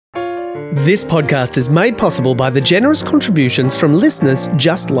This podcast is made possible by the generous contributions from listeners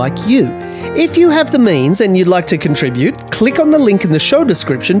just like you. If you have the means and you'd like to contribute, click on the link in the show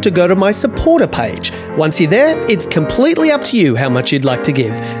description to go to my supporter page. Once you're there, it's completely up to you how much you'd like to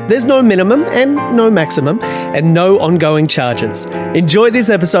give. There's no minimum and no maximum and no ongoing charges. Enjoy this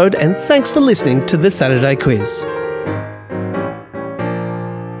episode and thanks for listening to the Saturday Quiz.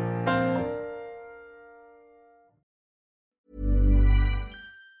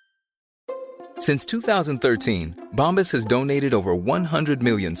 Since 2013, Bombas has donated over 100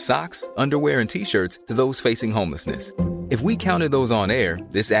 million socks, underwear, and T-shirts to those facing homelessness. If we counted those on air,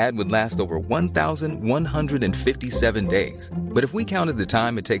 this ad would last over 1,157 days. But if we counted the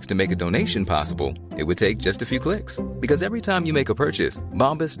time it takes to make a donation possible, it would take just a few clicks. Because every time you make a purchase,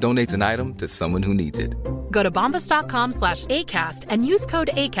 Bombas donates an item to someone who needs it. Go to bombas.com/ACAST and use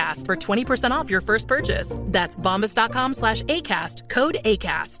code ACAST for 20% off your first purchase. That's bombas.com/ACAST, code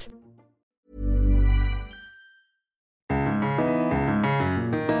ACAST.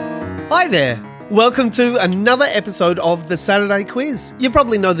 Hi there. Welcome to another episode of the Saturday Quiz. You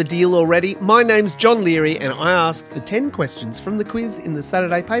probably know the deal already. My name's John Leary and I ask the 10 questions from the quiz in the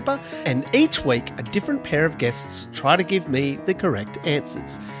Saturday paper, and each week a different pair of guests try to give me the correct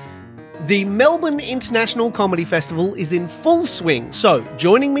answers. The Melbourne International Comedy Festival is in full swing, so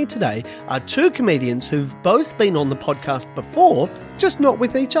joining me today are two comedians who've both been on the podcast before, just not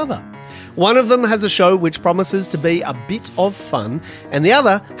with each other. One of them has a show which promises to be a bit of fun, and the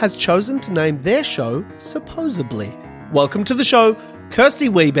other has chosen to name their show Supposedly. Welcome to the show, Kirsty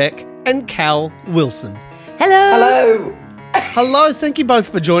Webeck and Cal Wilson. Hello. Hello. Hello, thank you both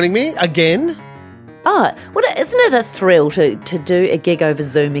for joining me again. Oh, well, isn't it a thrill to do a gig over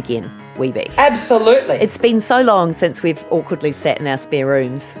Zoom again, Webeck? Absolutely. It's been so long since we've awkwardly sat in our spare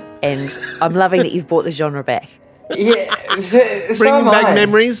rooms, and I'm loving that you've brought the genre back. Yeah, Bringing back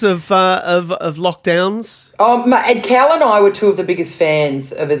memories of lockdowns. And Cal and I were two of the biggest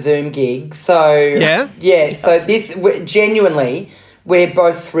fans of a Zoom gig. So Yeah. So this genuinely, we're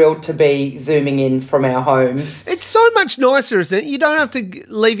both thrilled to be zooming in from our homes. It's so much nicer, isn't it? You don't have to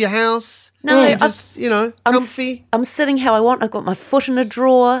leave your house. No, You're just, comfy. I'm sitting how I want. I've got my foot in a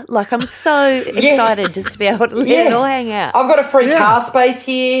drawer. Like, I'm so excited just to be able to let it all hang out. I've got a free car space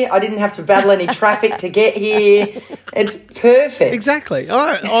here. I didn't have to battle any traffic to get here. It's perfect. Exactly.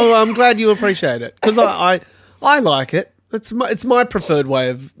 I'm glad you appreciate it because I like it. It's my preferred way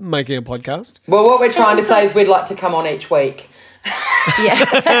of making a podcast. Well, what we're trying to say is we'd like to come on each week. Yeah.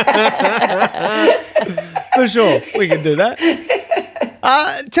 For sure. We can do that.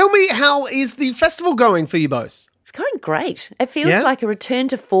 Tell me, how is the festival going for you both? It's going great. It feels like a return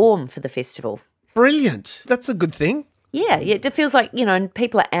to form for the festival. Brilliant. That's a good thing. Yeah, it feels like,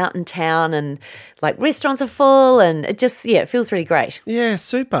 people are out in town and, like, restaurants are full and it just, it feels really great. Yeah,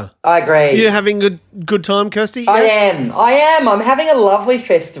 super. I agree. You having good time, Kirsty? I am. I'm having a lovely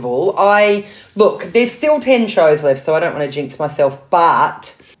festival. Look, there's still 10 shows left, so I don't want to jinx myself,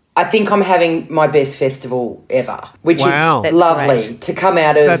 but I think I'm having my best festival ever, which is lovely great. to come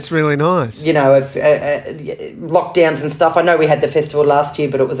out of. That's really nice. Of lockdowns and stuff. I know we had the festival last year,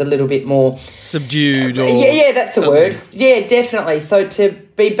 but it was a little bit more subdued. Yeah, that's the something. word. Yeah, definitely. So to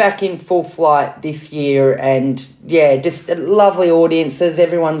be back in full flight this year, and just lovely audiences.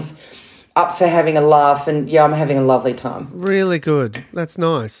 Everyone's up for having a laugh, and I'm having a lovely time. Really good. That's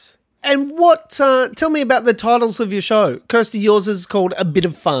nice. And tell me about the titles of your show. Kirsty, yours is called A Bit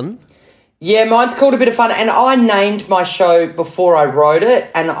of Fun. Yeah, mine's called A Bit of Fun, and I named my show before I wrote it,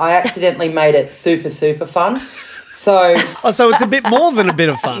 and I accidentally made it super, super fun. So, so it's a bit more than a bit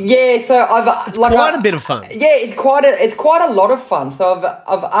of fun. Yeah, so It's quite a bit of fun. Yeah, it's quite a lot of fun. So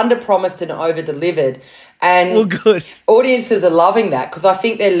I've under-promised and over-delivered, and good. Audiences are loving that because I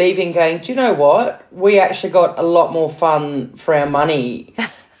think they're leaving going, do you know what? We actually got a lot more fun for our money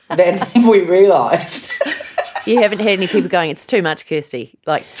than we realised. You haven't had any people going, it's too much, Kirsty.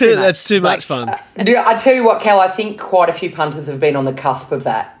 Like, it's too much. That's too much fun. I tell you what, Cal, I think quite a few punters have been on the cusp of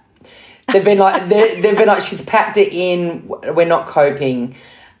that. They've been like, she's packed it in, we're not coping,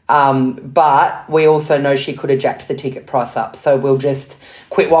 but we also know she could have jacked the ticket price up, so we'll just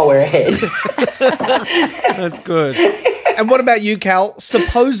quit while we're ahead. That's good. And what about you, Cal?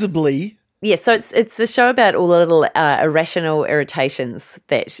 Supposedly... Yeah, so it's a show about all the little irrational irritations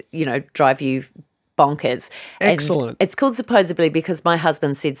that, drive you bonkers. Excellent. And it's called Supposedly because my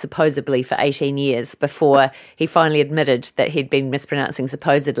husband said supposedly for 18 years before he finally admitted that he'd been mispronouncing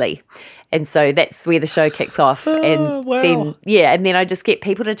supposedly. And so that's where the show kicks off. And then I just get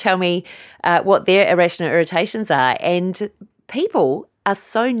people to tell me what their irrational irritations are. And people are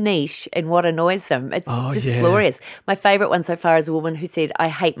so niche in what annoys them. It's just glorious. My favourite one so far is a woman who said, I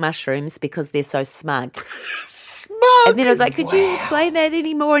hate mushrooms because they're so smug. Smug? And then I was like, could you explain that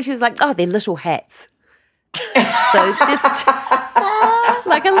anymore? And she was like, oh, they're little hats. So just,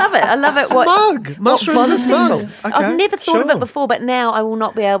 like, I love it. I love it. Smug. Mushrooms are smug. Okay, I've never thought of it before, but now I will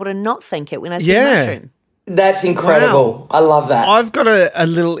not be able to not think it when I see mushroom. That's incredible. Wow. I love that. I've got a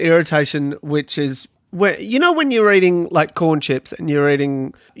little irritation, which is where, when you're eating like corn chips and you're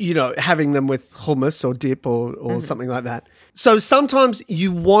eating, having them with hummus or dip or something like that. So sometimes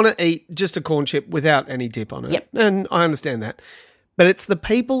you want to eat just a corn chip without any dip on it. Yep. And I understand that. But it's the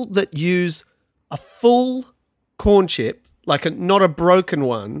people that use a full corn chip, like not a broken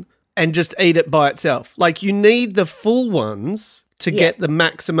one, and just eat it by itself. Like you need the full ones to get the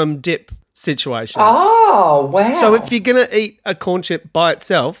maximum dip situation. Oh, wow. So if you're going to eat a corn chip by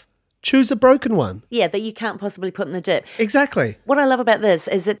itself, choose a broken one. Yeah, that you can't possibly put in the dip. Exactly. What I love about this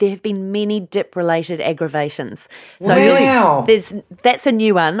is that there have been many dip-related aggravations. So wow. That's a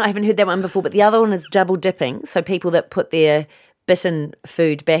new one. I haven't heard that one before, but the other one is double dipping. So people that put their bitten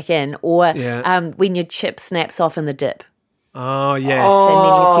food back in, or when your chip snaps off in the dip. Oh, yes. And then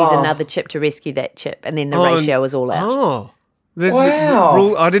you have to use another chip to rescue that chip, and then the ratio is all out. Oh. Wow.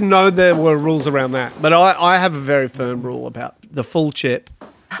 Rule. I didn't know there were rules around that, but I have a very firm rule about the full chip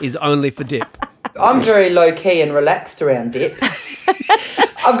is only for dip. I'm very low-key and relaxed around dip.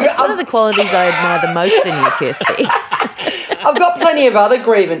 It's one of the qualities I admire the most in you, Kirsty. I've got plenty of other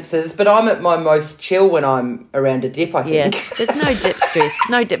grievances, but I'm at my most chill when I'm around a dip, I think. Yeah, there's no dip stress.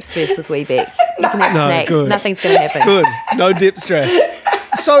 No dip stress with Webeck. You can have snacks. Good. Nothing's going to happen. Good. No dip stress.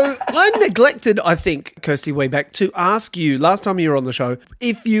 So I neglected, I think, Kirsty Webeck, to ask you, last time you were on the show,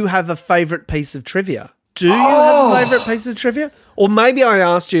 if you have a favourite piece of trivia. Do you have a favourite piece of trivia? Or maybe I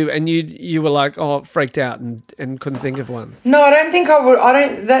asked you and you were like, freaked out and couldn't think of one. No, I don't think I would.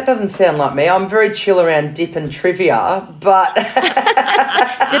 That doesn't sound like me. I'm very chill around dip and trivia, but...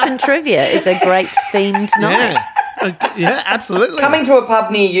 Dip and trivia is a great themed night. Yeah, absolutely. Coming to a pub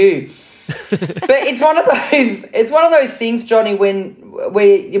near you. But it's one of those things, Johnny,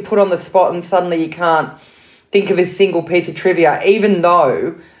 where you're put on the spot and suddenly you can't think of a single piece of trivia, even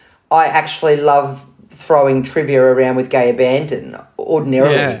though I actually love throwing trivia around with gay abandon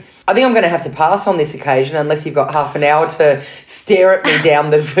ordinarily. Yeah. I think I'm going to have to pass on this occasion unless you've got half an hour to stare at me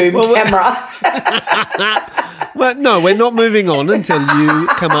down the Zoom camera. Well, no, we're not moving on until you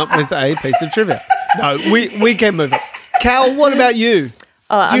come up with a piece of trivia. No, we can move on. Cal, what about you?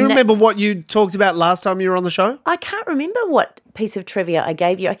 Do you remember what you talked about last time you were on the show? I can't remember what piece of trivia I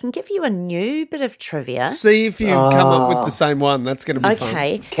gave you. I can give you a new bit of trivia. See if you come up with the same one. That's going to be fun.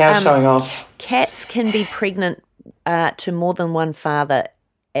 Okay. Cow's showing off. Cats can be pregnant to more than one father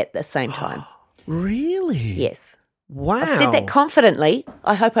at the same time. Really? Yes. Wow. I said that confidently.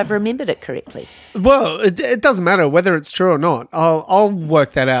 I hope I've remembered it correctly. Well, it doesn't matter whether it's true or not. I'll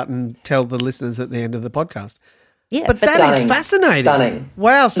work that out and tell the listeners at the end of the podcast. Yeah, but that is fascinating. Stunning.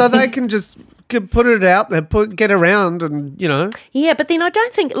 Wow, so they can just put it out there, get around and, Yeah, but then I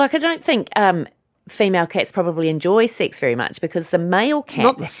don't think female cats probably enjoy sex very much because the male cat...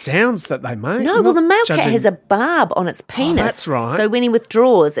 Not the sounds that they make. No, well, the male cat has a barb on its penis. Oh, that's right. So when he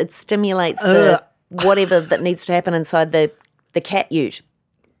withdraws, it stimulates the whatever that needs to happen inside the cat ute.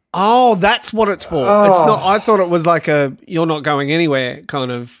 Oh, that's what it's for. It's not. I thought it was like a "you're not going anywhere" kind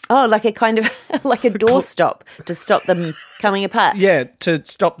of. Oh, like a kind of like a doorstop to stop them coming apart. Yeah, to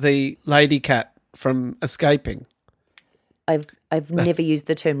stop the lady cat from escaping. I've never used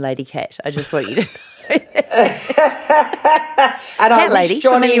the term lady cat. I just want you to know. And I wish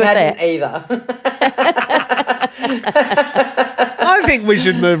Johnny hadn't either. I think we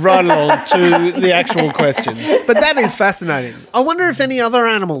should move right along to the actual questions. But that is fascinating. I wonder if any other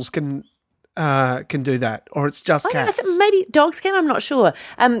animals can do that, or it's just cats. Maybe dogs can. I'm not sure.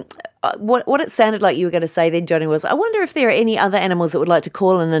 What it sounded like you were going to say then, Johnny, was I wonder if there are any other animals that would like to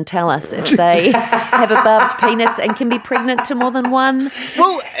call in and tell us if they have a barbed penis and can be pregnant to more than one.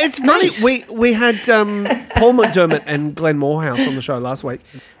 Well, it's funny. We had Paul McDermott and Glenn Morehouse on the show last week,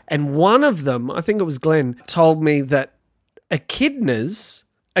 and one of them, I think it was Glenn, told me that echidna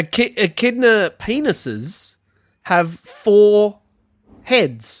penises have 4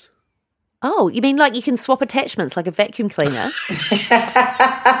 heads. Oh, you mean like you can swap attachments like a vacuum cleaner?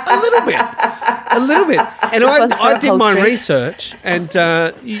 A little bit. And I did my research, and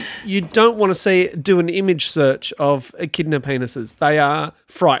you don't want to do an image search of echidna penises. They are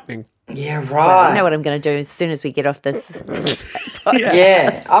frightening. Yeah, right. Well, I know what I'm going to do as soon as we get off this.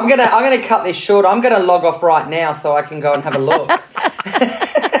 Yeah, I'm gonna cut this short. I'm gonna log off right now so I can go and have a look.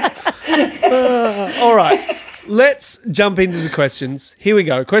 All right. let's jump into the questions. Here we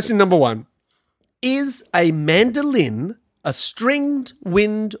go. Question number 1. Is a mandolin a stringed,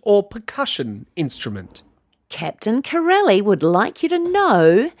 wind, or percussion instrument? Captain Corelli would like you to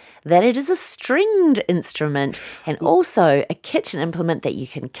know that it is a stringed instrument and also a kitchen implement that you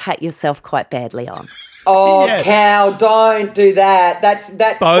can cut yourself quite badly on. Oh, Yes. Cal, don't do that. That's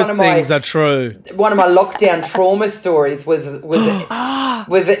Both one of my things are true. one of my lockdown trauma stories was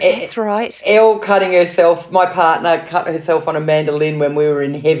That's right. Elle cutting herself. My partner cut herself on a mandolin when we were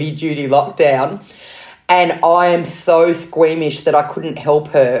in heavy duty lockdown, and I am so squeamish that I couldn't help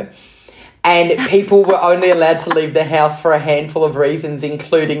her. And people were only allowed to leave the house for a handful of reasons,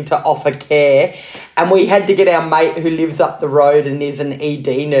 including to offer care. And we had to get our mate who lives up the road and is an ED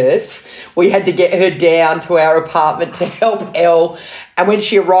nurse, we had to get her down to our apartment to help Elle. And when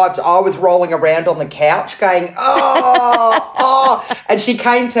she arrived, I was rolling around on the couch going, oh. And she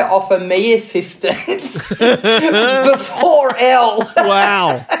came to offer me assistance before Elle.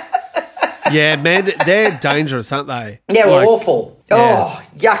 Wow. Yeah, man, they're dangerous, aren't they? They're Like, awful. yeah. Oh,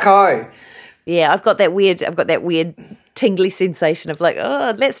 yucko. Yeah, I've got that weird tingly sensation of like,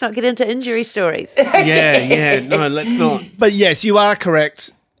 oh, let's not get into injury stories. Yeah, no, let's not. But yes, you are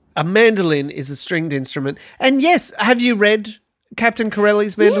correct. A mandolin is a stringed instrument. And yes, have you read Captain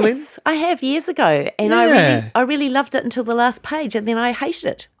Corelli's mandolin? Yes, I have years ago, and Yeah. I really loved it until the last page, and then I hated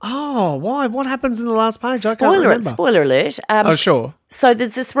it. Oh, why? What happens in the last page? I can't remember. Spoiler alert. Oh, sure. So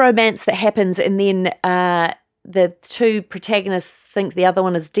there's this romance that happens, and then the two protagonists think the other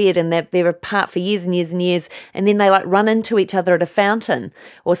one is dead, and they're apart for years and years and years, and then they like run into each other at a fountain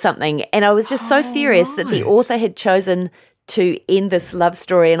or something. And I was just so furious that the author had chosen to end this love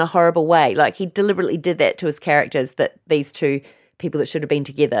story in a horrible way. Like he deliberately did that to his characters, that these two people that should have been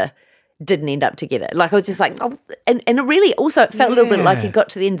together didn't end up together. Like I was just like, oh, and it really also it felt a little bit like he got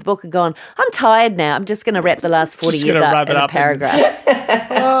to the end of the book and gone, I'm tired now. I'm just going to wrap the last 40 Just years gonna up wrap it in a up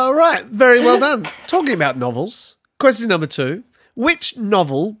paragraph. All right, very well done. Talking about novels, question number 2. Which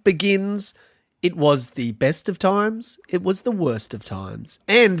novel begins, it was the best of times, it was the worst of times?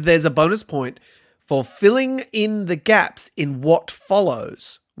 And there's a bonus point for filling in the gaps in what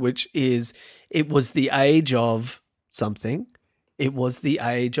follows, which is, it was the age of something, it was the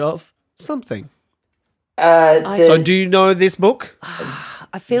age of something. So do you know this book?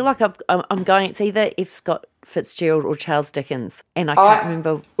 I feel like I'm going, it's either F. Scott Fitzgerald or Charles Dickens, and I can't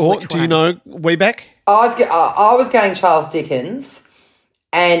remember Or which do one. you know Webeck? I was going Charles Dickens,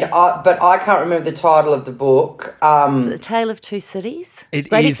 but I can't remember the title of the book. The Tale of Two Cities? It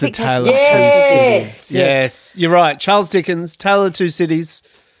Great is A Tale of Two Yes. Cities. Yes, you're right. Charles Dickens, Tale of Two Cities,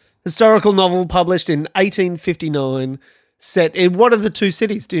 historical novel published in 1859, set in, what are the two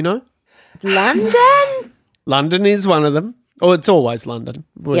cities, do you know? London? London is one of them. Oh, it's always London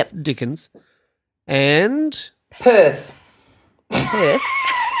with Yep. Dickens. And Perth. Perth.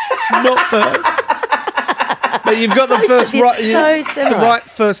 not Perth. But you've got the first they're right, so the similar. right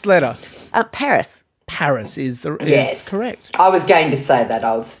first letter. Paris. Paris is Yes. correct. I was going to say that.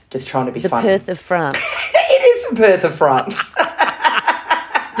 I was just trying to be The funny. Perth of France. It is the Perth of France.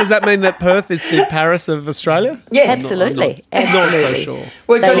 Does that mean that Perth is the Paris of Australia? Yes. Absolutely. Not so Absolutely. sure.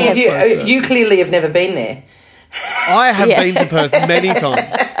 Well, They Johnny, have have you, so certain. you clearly have never been there. I have Yeah. been to Perth many times.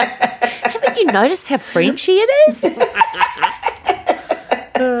 Haven't you noticed how Frenchy it is?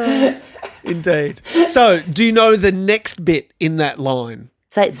 Indeed. So, do you know the next bit in that line?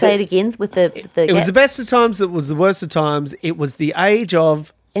 Say it again with the It was the best of times, it was the worst of times, it was the age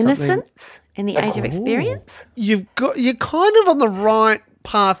of something. innocence and the age of experience. You're kind of on the right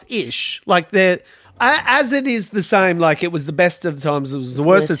path-ish. Like as it is the same, like it was the best of times, it was the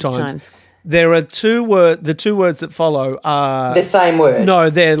worst of times. There are the two words that follow are The same word.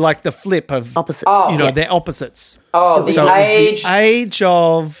 no, they're like the flip of Opposites. Oh. you know, Yeah. they're opposites. Oh, the So it age. was the age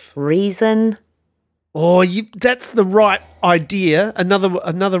of Reason. that's the right idea.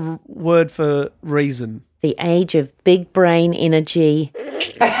 Another word for reason. The age of big brain energy.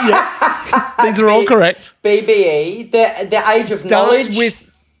 These are all correct. BBE. The age of Starts knowledge. with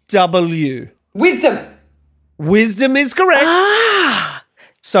W. Wisdom. Wisdom is correct.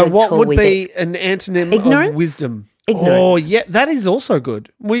 So Good what call, would Webeck. be an antonym Ignorance? of wisdom? Ignorance. Oh, yeah, that is also good.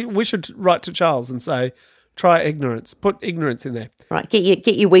 We should write to Charles and say, try ignorance. Put ignorance in there. Right, get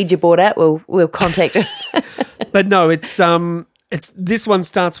your Ouija board out. We'll contact her. But no, it's this one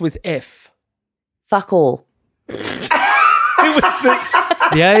starts with F. Fuck all. It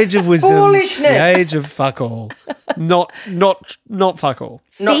was the age of wisdom. Foolishness. The age of fuck all. Not fuck all.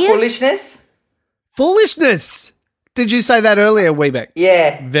 Not Fear? foolishness. Foolishness. Did you say that earlier, Webeck?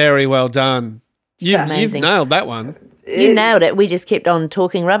 Yeah. Very well done. You've Amazing. nailed that one. You nailed it. We just kept on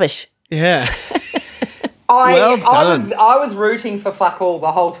talking rubbish. Yeah. I was rooting for fuck all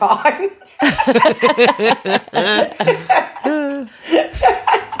the whole time.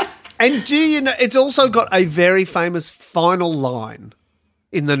 And do you know, it's also got a very famous final line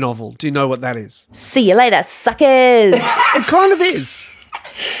in the novel. Do you know what that is? See you later, suckers. It kind of is.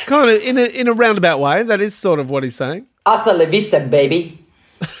 Kind of in a roundabout way. That is sort of what he's saying. Hasta la vista, baby.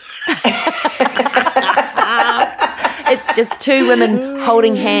 It's just two women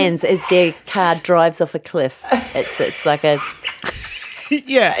holding hands as their car drives off a cliff. It's like a...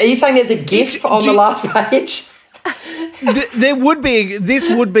 Yeah. Are you saying there's a GIF on the last page? There would be. This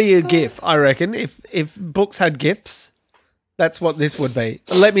would be a GIF, I reckon. If books had GIFs, that's what this would be.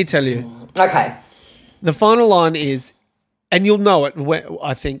 Let me tell you. Okay. The final line is, and you'll know it.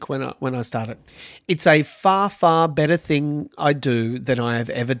 I think when I start it, it's a far, far better thing I do than I have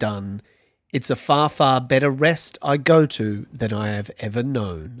ever done. It's a far, far better rest I go to than I have ever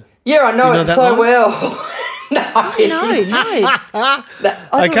known. Yeah, I know it so well. No.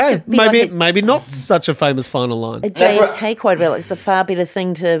 Okay, maybe not such a famous final line. A JFK quote about it's a far better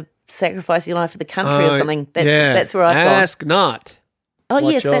thing to sacrifice your life for the country or something. That's where I've gone. Ask not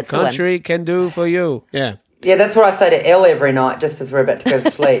what your country can do for you. Yeah. Yeah, that's what I say to Elle every night just as we're about to go to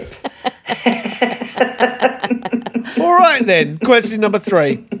sleep. All right then, question number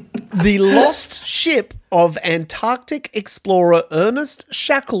 3. The lost ship of Antarctic explorer Ernest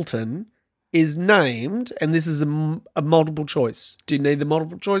Shackleton is named, and this is a multiple choice. Do you need the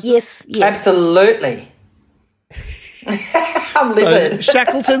multiple choices? Yes. Absolutely. I'm livid. So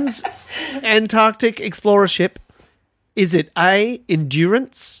Shackleton's Antarctic explorer ship, is it A,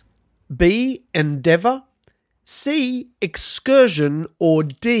 Endurance, B, Endeavour, C, Excursion, or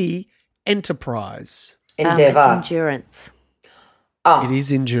D, Enterprise? Endeavour. It's Endurance. Oh. It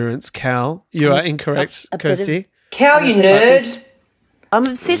is Endurance, Cal. You are incorrect, Kirsty. Cal, you nerd. I'm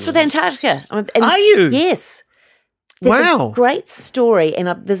obsessed with Antarctica. Are you? Yes. There's Wow. a great story, and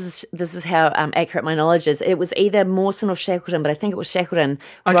this is how accurate my knowledge is. It was either Mawson or Shackleton, but I think it was Shackleton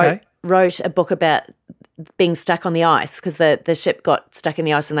wrote a book about being stuck on the ice because the ship got stuck in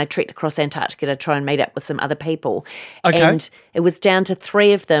the ice and they trekked across Antarctica to try and meet up with some other people. Okay. And it was down to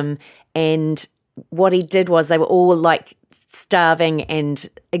 3 of them, and what he did was they were all like starving and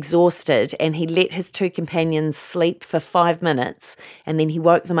exhausted, and he let his 2 companions sleep for 5 minutes, and then he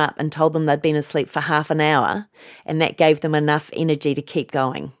woke them up and told them they'd been asleep for half an hour, and that gave them enough energy to keep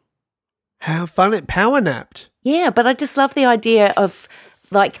going. How fun, it power napped. Yeah, but I just love the idea of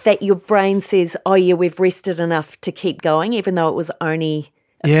like that your brain says, oh yeah, we've rested enough to keep going, even though it was only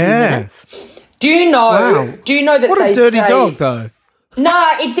a few minutes. Do you know that what they a dirty say, dog though. No,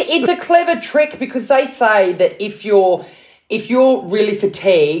 it's a clever trick because they say that if you're really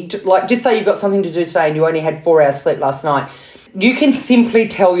fatigued, like just say you've got something to do today and you only had 4 hours sleep last night, you can simply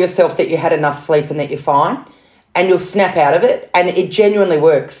tell yourself that you had enough sleep and that you're fine and you'll snap out of it, and it genuinely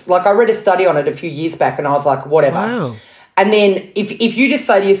works. Like I read a study on it a few years back and I was like, whatever. Wow. And then if you just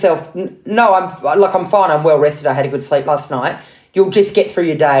say to yourself, no, I'm fine, I'm well rested, I had a good sleep last night, you'll just get through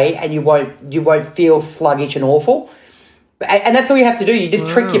your day and you won't feel sluggish and awful. And that's all you have to do. You just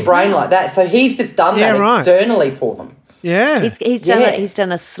trick your brain like that. So he's just done that externally for them. Yeah. He's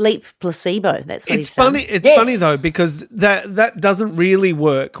done a sleep placebo. That's what he's done. It's funny though, because that doesn't really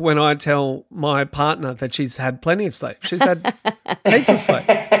work when I tell my partner that she's had plenty of sleep. She's had heaps of sleep.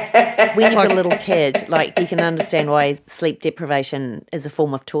 When you're a little kid, like you can understand why sleep deprivation is a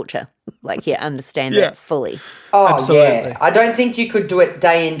form of torture. Like you understand it fully. Oh, absolutely. Yeah. I don't think you could do it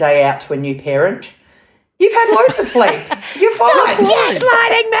day in, day out to a new parent. You've had loads of sleep. You're fine.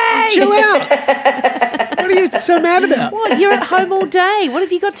 Gaslighting me! Chill out. What are you so mad about? What? You're at home all day. What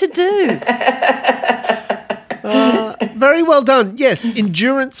have you got to do? Very well done. Yes,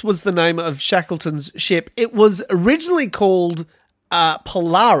 Endurance was the name of Shackleton's ship. It was originally called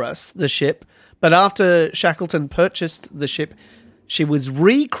Polaris, the ship, but after Shackleton purchased the ship, she was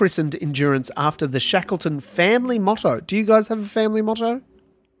rechristened Endurance after the Shackleton family motto. Do you guys have a family motto?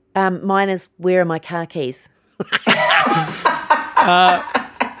 Mine is, where are my car keys?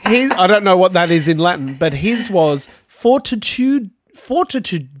 I don't know what that is in Latin, but his was fortitudine,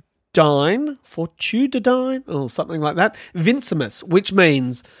 or something like that, vincimus, which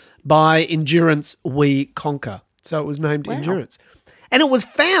means by endurance we conquer. So it was named Endurance. And it was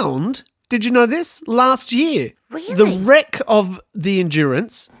found, did you know this, last year. Really? The wreck of the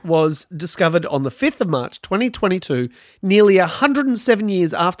Endurance was discovered on the 5th of March, 2022, nearly 107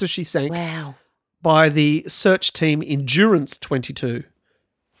 years after she sank. Wow. By the search team Endurance 22.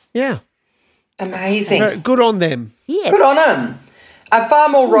 Yeah. Amazing. Good on them. Yeah. Good on them. A far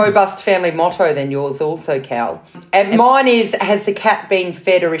more robust family motto than yours also, Cal. And mine is, has the cat been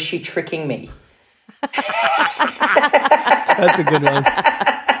fed or is she tricking me? That's a good one.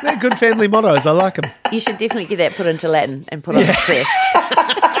 They're good family mottos. I like them. You should definitely get that put into Latin and put on the crest.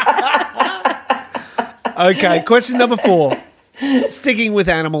 Okay, question number 4. Sticking with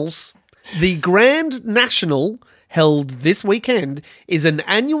animals, the Grand National held this weekend is an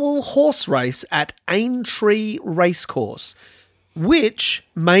annual horse race at Aintree Racecourse. Which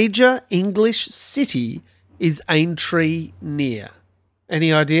major English city is Aintree near?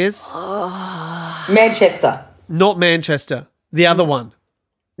 Any ideas? Manchester. Not Manchester. The other one.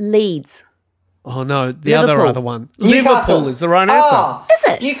 Leeds. Oh, no, the Liverpool. other one. Newcastle. Liverpool is the right answer. Oh, Is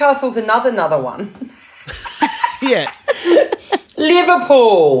it? Newcastle's another one. Yeah.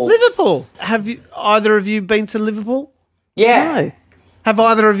 Liverpool. Have either of you been to Liverpool? Yeah. No. Have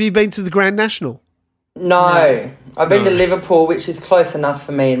either of you been to the Grand National? No. I've been to Liverpool, which is close enough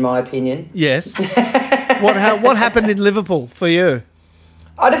for me, in my opinion. Yes. What happened in Liverpool for you?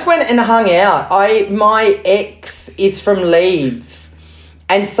 I just went and hung out. My ex is from Leeds.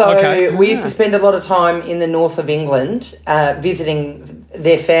 And so we used to spend a lot of time in the north of England visiting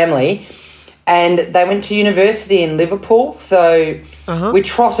their family. And they went to university in Liverpool. So we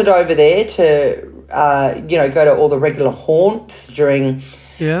trotted over there to, go to all the regular haunts during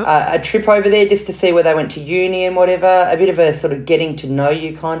a trip over there just to see where they went to uni and whatever. A bit of a sort of getting to know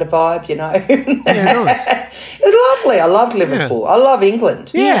you kind of vibe, you know. Yeah, nice. It was lovely. I loved Liverpool. I love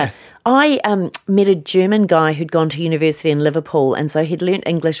England. Yeah. I met a German guy who'd gone to university in Liverpool, and so he'd learnt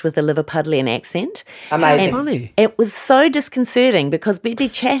English with a Liverpudlian accent. Amazing. And Funny. it was so disconcerting because we'd be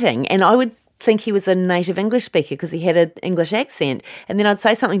chatting and I would think he was a native English speaker because he had an English accent, and then I'd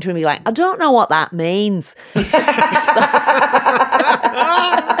say something to him and be like, I don't know what that means.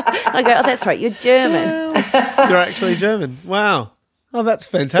 I go, oh, that's right, you're German. You're actually German. Wow. Oh, that's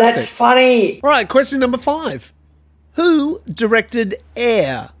fantastic. That's funny. Right, question number 5. Who directed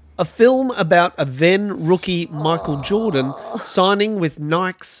Air, a film about a then rookie Michael Jordan signing with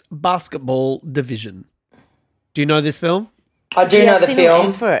Nike's basketball division? Do you know this film? I do know I've the seen film.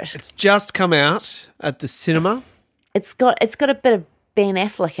 ads for it. It's just come out at the cinema. It's got a bit of Ben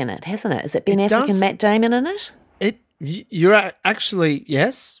Affleck in it, hasn't it? Is it Ben Affleck does. and Matt Damon in it? You're actually,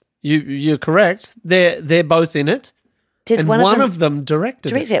 yes, you're correct. They're both in it. Did And one of them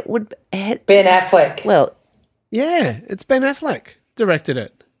directed it. it? Ben Affleck. Well, Yeah, it's Ben Affleck directed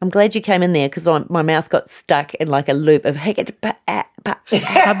it. I'm glad you came in there because my mouth got stuck in like a loop of How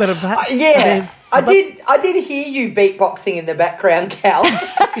about Yeah. I did hear you beatboxing in the background, Cal.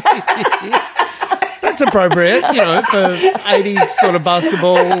 That's appropriate, for 80s sort of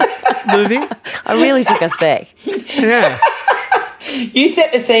basketball movie. I really took us back. Yeah. You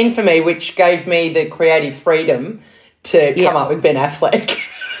set the scene for me, which gave me the creative freedom to come up with Ben Affleck.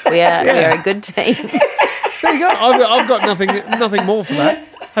 We are a good team. There you go. I've got nothing more for that.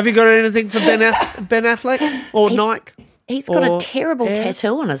 Have you got anything for Ben Affleck or Nike? He's got a Or terrible Air?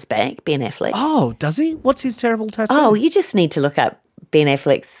 tattoo on his back, Ben Affleck. Oh, does he? What's his terrible tattoo? Oh, you just need to look up Ben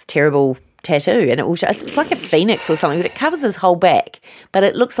Affleck's terrible tattoo and it will show. It's like a phoenix or something, but it covers his whole back. But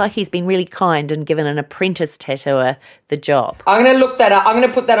it looks like he's been really kind and given an apprentice tattooer the job. I'm going to look that up. I'm going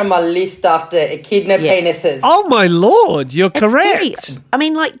to put that on my list after Echidna penises. Oh, my Lord, you're It's correct. very- I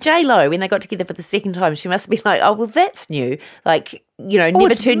mean, like J-Lo, when they got together for the second time, she must be like, oh, well, that's new. Like,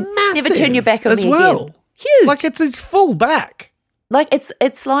 never it's turn your back on as me well. again. Huge. Like it's his full back. Like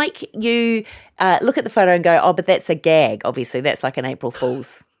it's like you look at the photo and go, oh, but that's a gag. Obviously, that's like an April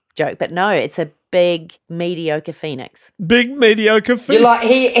Fool's joke. But no, it's a big mediocre phoenix. Big mediocre You're phoenix. like,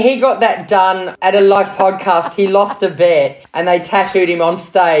 he got that done at a live podcast. He lost a bet and they tattooed him on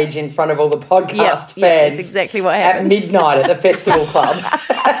stage in front of all the podcast fans. Yeah, that's exactly what At happened. midnight at the festival club.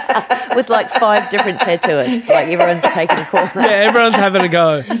 With like 5 different tattooists. Like everyone's taking a corner. Yeah, everyone's having a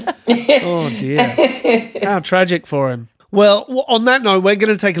go. Oh, dear. How tragic for him. Well, on that note, we're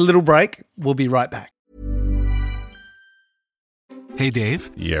going to take a little break. We'll be right back. Hey, Dave.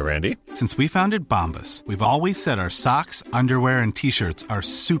 Yeah, Randy. Since we founded Bombas, we've always said our socks, underwear, and T-shirts are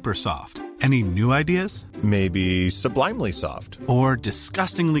super soft. Any new ideas? Maybe sublimely soft. Or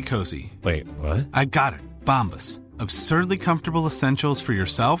disgustingly cozy? Wait, what? I got it. Bombas. Absurdly comfortable essentials for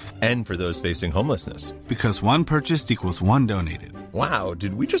yourself And for those facing homelessness. because one purchased equals one donated. Wow,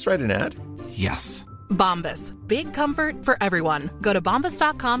 did we just write an ad? Yes. Bombas. Big comfort for everyone. Go to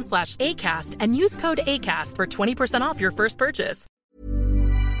bombas.com/ACAST and use code ACAST for 20% off your first purchase.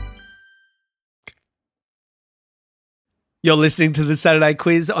 You're listening to the Saturday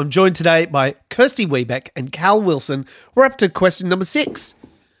Quiz. I'm joined today by Kirsty Webeck and Cal Wilson. We're up to question number 6.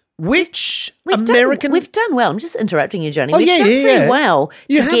 Which American... We've done well. I'm just interrupting you, Johnny. Oh, We've yeah, done yeah, very yeah. well.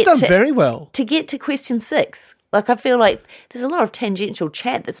 You to have get done to- very well. To get to question 6. Like, I feel like there's a lot of tangential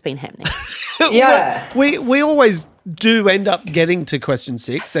chat that's been happening. Yeah. We always do end up getting to question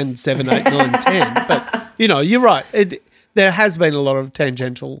 6 and 7, 8, 9, 10. But, you're right. There has been a lot of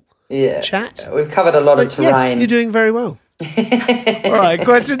tangential chat. We've covered a lot of terrain. Yes, you're doing very well. All right,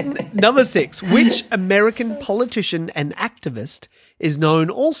 question number 6. Which American politician and activist is known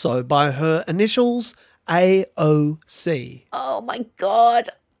also by her initials AOC? Oh, my God.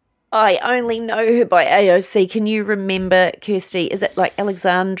 I only know her by AOC. Can you remember, Kirsty? Is it like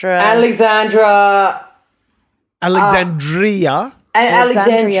Alexandria? Alexandria.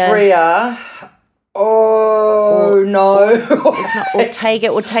 Oh, no. It's not Ortega.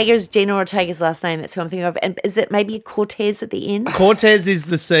 Ortega is General Ortega's last name. That's who I'm thinking of. And is it maybe Cortez at the end? Cortez is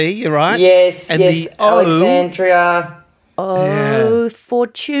the C, you're right. Yes, and yes. The Alexandria.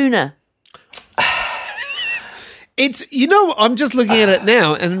 Fortuna. It's, I'm just looking at it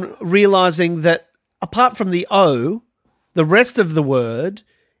now and realising that apart from the O, the rest of the word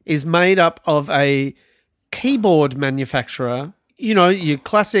is made up of a keyboard manufacturer. Your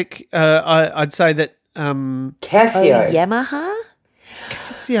classic, I'd say that... Casio. Yamaha?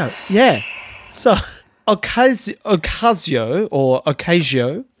 Casio, yeah. So, Ocasio or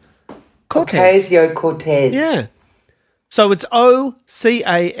Ocasio Cortez. Ocasio Cortez. Yeah. So it's Ocasio.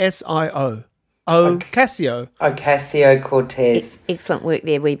 Ocasio. Ocasio Cortez. Excellent work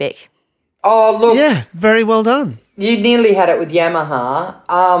there, Webeck. Oh, look. Yeah, very well done. You nearly had it with Yamaha.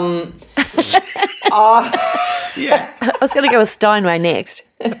 Yeah. I was going to go with Steinway next.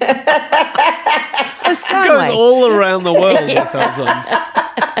 Steinway. Going all around the world with those ones.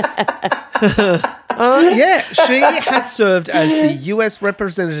 She has served as the US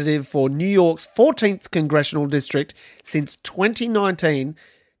representative for New York's 14th Congressional District since 2019,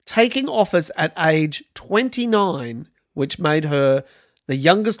 taking office at age 29, which made her the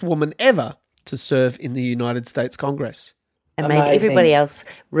youngest woman ever to serve in the United States Congress. And made everybody else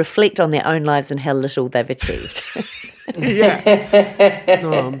reflect on their own lives and how little they've achieved. Yeah.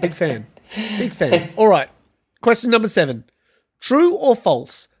 No, I'm a big fan. Big fan. All right. Question number 7. True or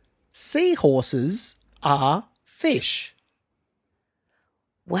false? Seahorses are fish.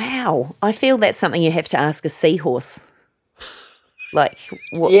 Wow. I feel that's something you have to ask a seahorse. Like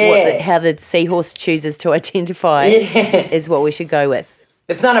how the seahorse chooses to identify is what we should go with.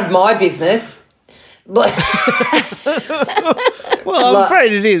 It's none of my business. Well, I'm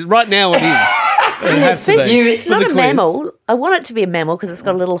afraid it is. Right now it is. It has to be. It's not a mammal. I want it to be a mammal because it's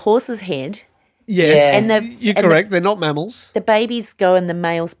got a little horse's head. Yes, and you're correct. They're not mammals. The babies go in the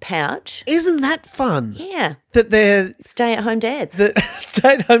male's pouch. Isn't that fun? Yeah. That they're... Stay-at-home dads.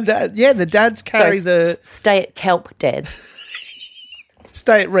 Stay-at-home dads. Yeah, the dads carry the... Stay-at-kelp dads.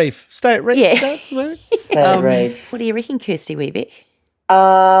 Stay-at-reef. Stay-at-reef dads, maybe? Stay-at-reef. What do you reckon, Kirsty Webeck?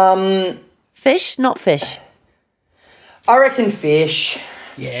 Fish, not fish? I reckon fish.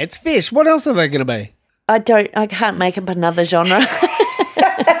 Yeah, it's fish. What else are they going to be? I can't make up another genre.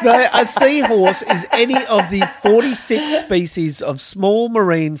 A seahorse is any of the 46 species of small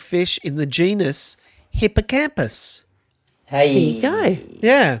marine fish in the genus Hippocampus. Hey. There you go.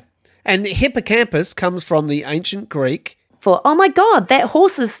 Yeah. And hippocampus comes from the ancient Greek. Oh my God, that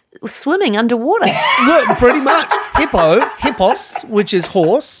horse is swimming underwater. Well, pretty much. Hippos, which is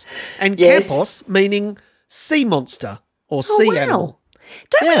horse, and campos, meaning sea monster or sea animal.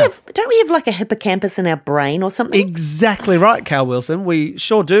 Don't we have like a hippocampus in our brain or something? Exactly right, Cal Wilson. We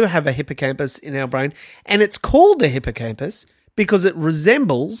sure do have a hippocampus in our brain, and it's called the hippocampus because it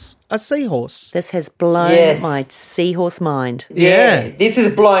resembles a seahorse. This has blown my seahorse mind. Yeah, this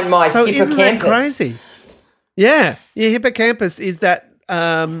has blown my hippocampus. Isn't that crazy? Yeah, your hippocampus is that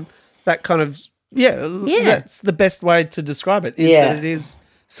that kind of that's the best way to describe it. Is that it is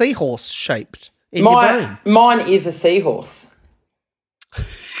seahorse shaped in your brain. Mine is a seahorse.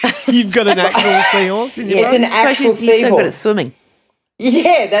 You've got an actual seahorse in your brain? It's an actual seahorse. You're so good at swimming.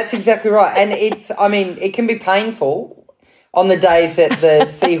 Yeah, that's exactly right. And it can be painful on the days that the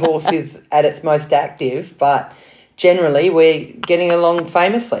seahorse is at its most active, but generally we're getting along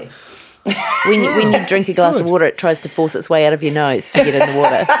famously. When you drink a glass of water, it tries to force its way out of your nose to get in the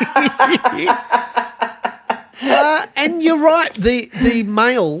water. And you're right. The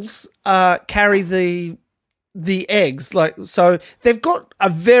males carry the eggs, so they've got a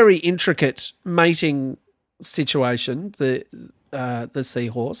very intricate mating situation. The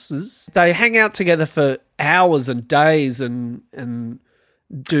seahorses, they hang out together for hours and days and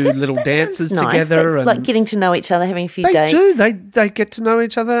do little dances together. That's like getting to know each other, having a few dates. They do. They get to know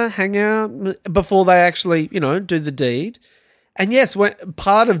each other, hang out before they actually, do the deed. And yes,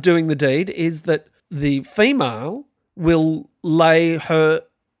 part of doing the deed is that the female will lay her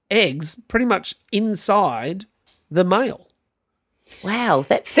eggs pretty much inside the male. Wow,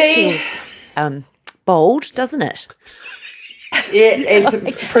 that See? feels bold, doesn't it? Yeah,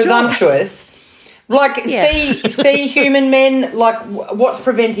 it's presumptuous. Like, see human men, like, what's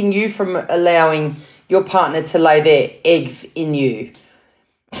preventing you from allowing your partner to lay their eggs in you?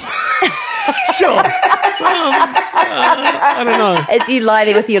 Sure. I don't know. As you lie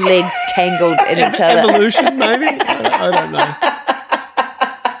there with your legs tangled in each other. Evolution, maybe? I don't know.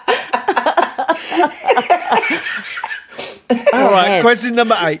 All right, man. question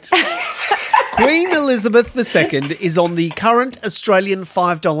number 8. Queen Elizabeth II is on the current Australian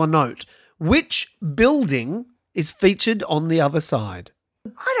 $5 note. Which building is featured on the other side?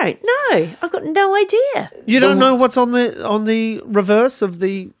 I don't know. I've got no idea. You don't know what's on the reverse of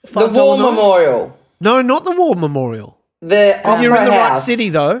the $5 The War note? Memorial. No, not the War Memorial. The You're in the right House. city,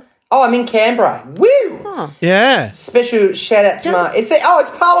 though. Oh, I'm in Canberra. Woo! Yeah. Special shout out to my... It's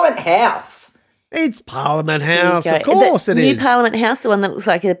Parliament House. It's Parliament House. There you Of go. course The it is. New Parliament House, the one that looks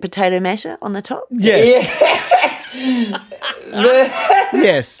like a potato masher on the top. Yes.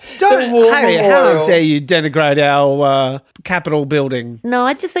 Yes. Don't. War Hey, how Memorial. dare you denigrate our Capitol building? No,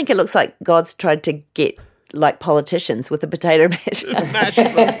 I just think it looks like God's tried to get like politicians with a potato masher.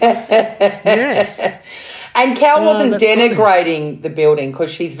 Yes. And Cal wasn't that's funny. denigrating the building because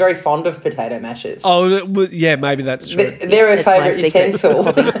she's very fond of potato mashers. Oh, yeah, maybe that's true. They're her That's my favourite secret.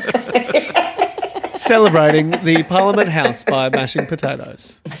 utensil. Celebrating the Parliament House by mashing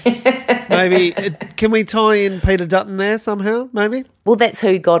potatoes. Maybe, can we tie in Peter Dutton there somehow, maybe? Well, that's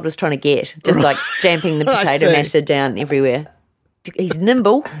who God was trying to get, just like stamping the I potato see. masher down everywhere. He's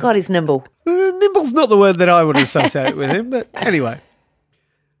nimble. God, he's nimble. Nimble's not the word that I would associate with him, but anyway.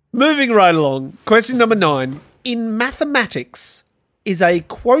 Moving right along. Question number 9. In mathematics, is a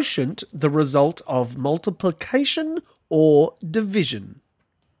quotient the result of multiplication or division?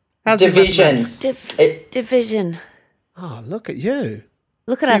 How's your Division. mathematics? Division. Oh, look at you.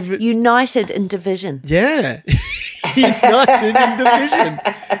 Look at us, united in division. Yeah. United in division.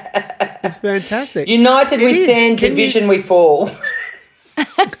 It's fantastic. United It we is. stand, Can you- division we fall.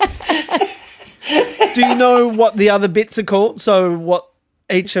 Do you know what the other bits are called? So what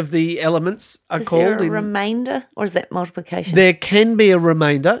each of the elements are Is called? there a remainder or is that multiplication? There can be a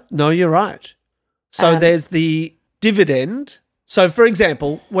remainder. No, you're right. So there's the dividend. So, for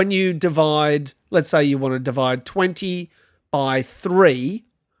example, when you divide, let's say you want to divide 20 by 3,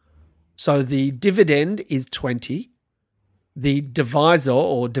 so the dividend is 20. The divisor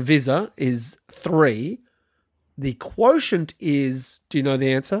or divisor is 3. The quotient is, do you know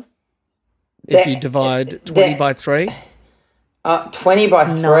the answer? If you divide 20 by 3? 20 by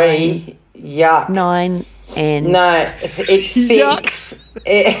 3. 9. Yuck. 9 and... No, it's 6. Yuck.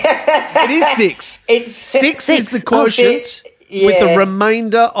 It is 6. It's 6 is the Six. quotient Yeah. with a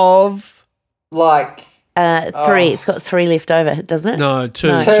remainder of... like... 3. It's got 3 left over, doesn't it? No, 2.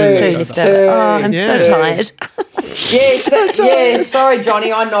 No, 2 2 left left over. over. Oh, I'm Yeah. so tired. Yeah, sorry,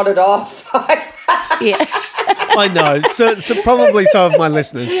 Johnny, I nodded off. Yeah. I know. So probably some of my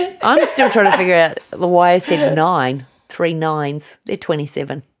listeners. I'm still trying to figure out why I said 9. 3 9s. They're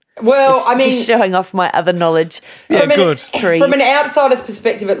 27. Well, I mean... Just showing off my other knowledge. Yeah, good. Trees. From an outsider's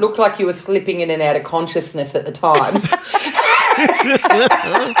perspective, it looked like you were slipping in and out of consciousness at the time.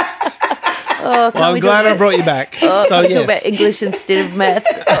 Oh, Well, I'm glad I brought you back. Oh, So, can we talk about yes. English instead of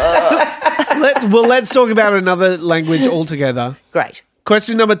maths? Let's talk about another language altogether. Great.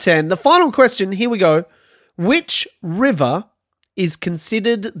 Question number 10. The final question. Here we go. Which river is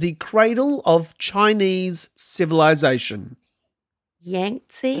considered the cradle of Chinese civilization?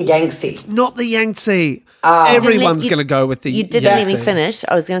 Yangtze? Yangtze. Not the Yangtze. Ah. Everyone's You- going to go with the You didn't let me Yangtze. finish.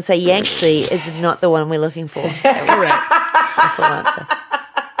 I was going to say Yangtze is not the one we're looking for. Correct. The full answer.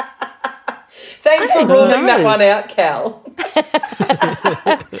 Thanks for don't ruling know. that one out, Cal.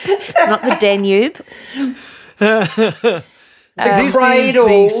 It's not the Danube. This cradle.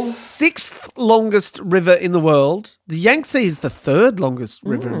 is the 6th longest river in the world. The Yangtze is the 3rd longest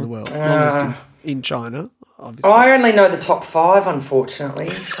river in the world. Longest in China, obviously. I only know the top 5, unfortunately.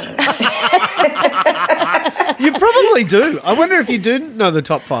 So. You probably do. I wonder if you do know the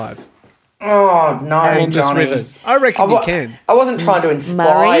top 5 Oh, no, longest Johnny. rivers. I reckon you can. I wasn't trying to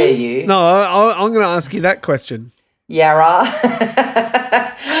inspire Murray? you. No, I'm going to ask you that question. Yarra.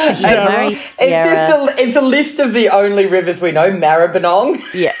 Murray, Yarra. It's a list of the only rivers we know. Maribyrnong.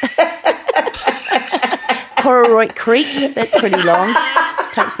 Yeah. Cororoit Creek. That's pretty long.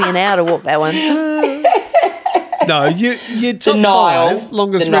 Takes me an hour to walk that one. No, you top Nile. 5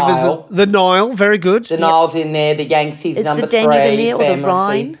 longest The rivers. Nile. The Nile, very good. The Nile's in there. The Yangtze's Is number the Danube 3. in there or the famously.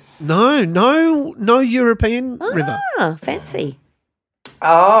 Rhine? No European river. Ah, fancy.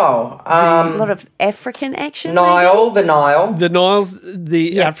 Oh, A lot of African action. Nile, the Nile. The Nile's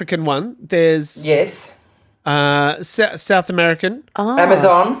the African one. There's Yes. South American.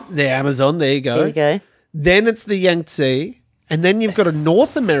 Amazon. The Amazon, there you go. There you go. Then it's the Yangtze. And then you've got a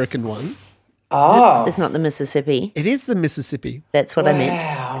North American one. Oh. It's not the Mississippi. It is the Mississippi. That's what I meant.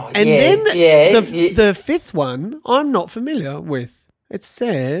 Wow. And yeah, then yeah, the fifth one, I'm not familiar with. It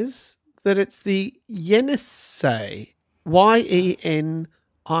says that it's the Yenisei. Yenisei.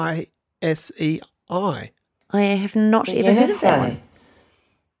 I have not ever heard of that one.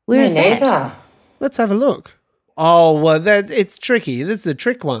 Where Me is that? neither. Let's have a look. Oh, well, it's tricky. This is a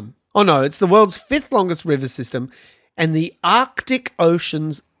trick one. Oh, no, it's the world's fifth longest river system and the Arctic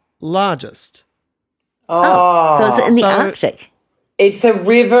Ocean's largest. Oh. So it's in the Arctic. It's a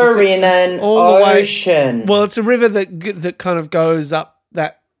river in an all the way- ocean. Well, it's a river that kind of goes up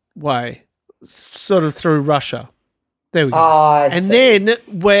that way, sort of through Russia. There we go. I and see. then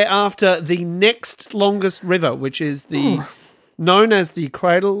we're after the next longest river, which is known as the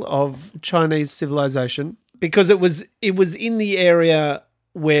cradle of Chinese civilization, because it was in the area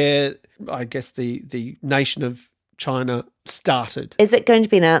where I guess the nation of China started. Is it going to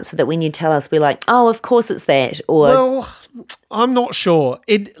be an answer that when you tell us, we're like, oh, of course it's that? Or Well, I'm not sure.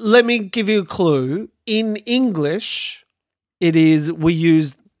 Let me give you a clue. In English, we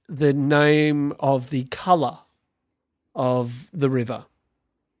use the name of the colour of the river.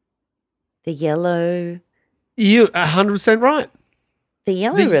 the yellow You 100% right.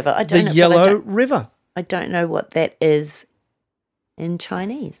 river. I don't know. The Yellow River. I don't know what that is in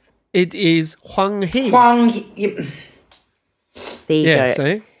Chinese. It is Huanghe. There you Yeah, go.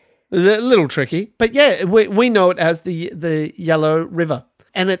 see? A little tricky. But yeah, we know it as the Yellow River.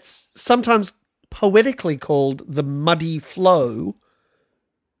 And it's sometimes poetically called the Muddy Flow.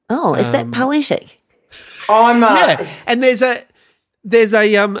 Oh, is that poetic? Yeah, and there's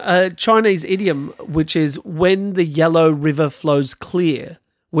a Chinese idiom which is when the Yellow River flows clear,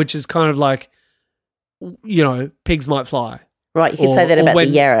 which is kind of like, pigs might fly. Right, you could Or- say that or about when-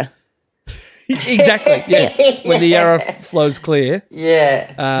 the Yarra. Exactly, yes. When the Yarra flows clear.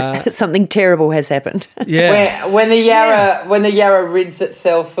 Yeah. Something terrible has happened. Yeah. When the Yarra rids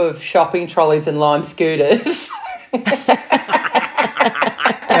itself of shopping trolleys and lime scooters.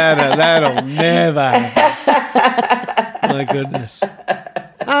 That'll never happen. My goodness.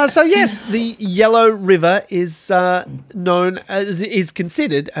 So yes, the Yellow River is is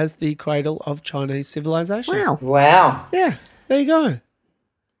considered as the cradle of Chinese civilization. Wow. Wow. Yeah, there you go.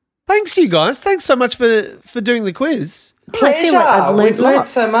 Thanks, you guys. Thanks so much for doing the quiz. Pleasure. feel like I've learned We've learned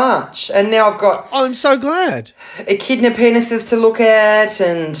lots. so much. And now I've got I'm so glad. echidna penises to look at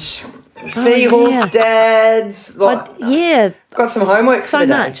and seahorse yeah. dads. Yeah, Got some homework so for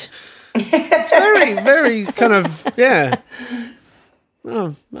the day. much. It's very, very kind of, yeah.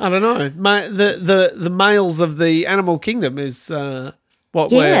 Oh, I don't know. The males of the animal kingdom is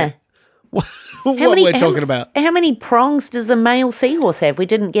what Yeah. we're talking about. How many prongs does the male seahorse have? We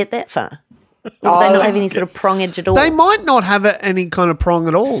didn't get that far. Or do they not have any sort of prongage at all? They might not have any kind of prong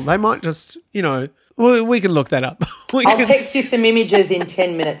at all. They might just, we can look that up. I'll text you some images in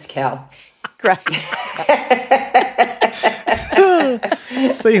 10 minutes, Cal. Great.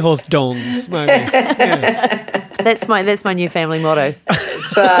 Seahorse dongs, maybe. Yeah. That's my new family motto.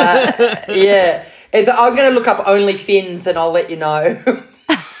 Yeah. I'm going to look up only fins and I'll let you know.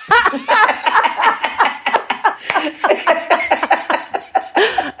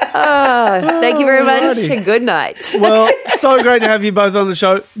 Thank you very much. Alrighty. And good night. Well, so great to have you both on the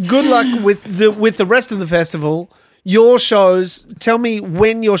show. Good luck with the rest of the festival. Your shows, tell me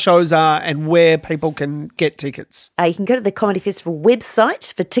when your shows are and where people can get tickets. You can go to the Comedy Festival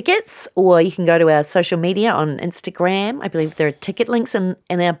website for tickets, or you can go to our social media on Instagram. I believe there are ticket links in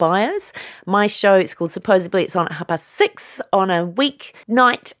our bios. My show, it's called Supposedly. It's on at 6:30 on a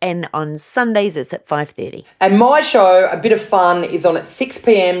weeknight, and on Sundays it's at 5:30. And my show, A Bit of Fun, is on at 6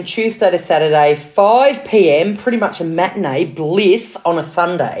 p.m. Tuesday to Saturday, 5 p.m., pretty much a matinee, Bliss on a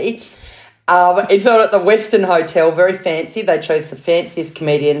Sunday. It's on at the Western Hotel, very fancy. They chose the fanciest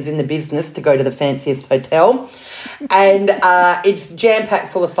comedians in the business to go to the fanciest hotel. And it's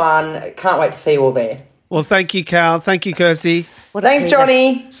jam-packed full of fun. Can't wait to see you all there. Well, thank you, Cal. Thank you, Kirsty. Thanks,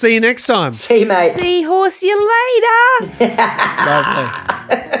 Johnny. See you next time. See you, mate. Seahorse you later.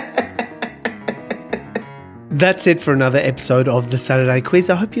 Lovely. That's it for another episode of the Saturday Quiz.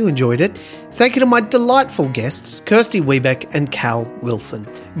 I hope you enjoyed it. Thank you to my delightful guests, Kirsty Webeck and Cal Wilson.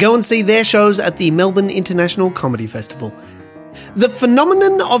 Go and see their shows at the Melbourne International Comedy Festival. The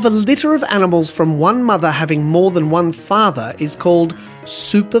phenomenon of a litter of animals from one mother having more than one father is called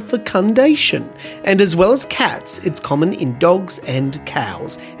superfecundation, and as well as cats, it's common in dogs and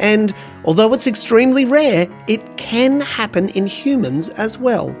cows. And although it's extremely rare, it can happen in humans as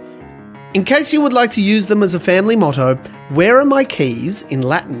well. In case you would like to use them as a family motto, "Where are my keys?" in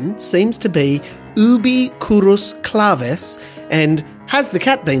Latin seems to be "Ubi curus claves," and "Has the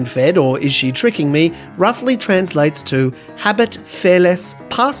cat been fed, or is she tricking me?" roughly translates to "Habet feles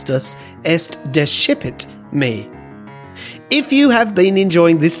pastus est descipit me." If you have been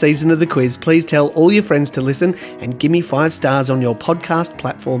enjoying this season of the quiz, please tell all your friends to listen and give me 5 stars on your podcast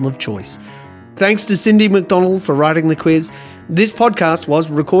platform of choice. Thanks to Cindy McDonald for writing the quiz. This podcast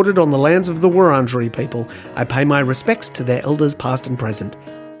was recorded on the lands of the Wurundjeri people. I pay my respects to their elders past and present.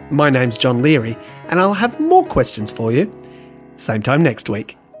 My name's John Leary, and I'll have more questions for you. Same time next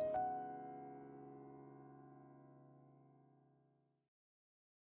week.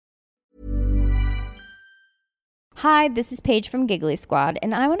 Hi, this is Paige from Giggly Squad,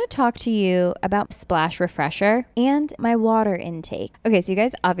 and I want to talk to you about Splash Refresher and my water intake. Okay, so you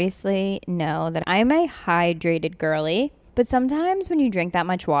guys obviously know that I'm a hydrated girly, but sometimes when you drink that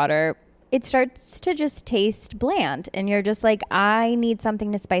much water, it starts to just taste bland, and you're just like, I need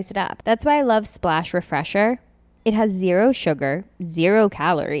something to spice it up. That's why I love Splash Refresher. It has 0 sugar, 0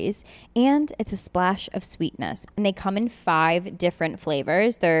 calories, and it's a splash of sweetness. And they come in 5 different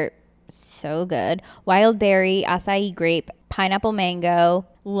flavors. They're so good. Wild berry, acai grape, pineapple mango,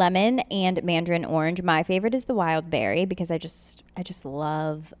 lemon, and mandarin orange. My favorite is the wild berry because I just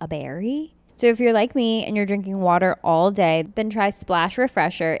love a berry. So if you're like me and you're drinking water all day, then try Splash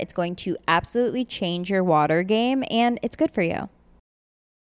Refresher. It's going to absolutely change your water game, and it's good for you.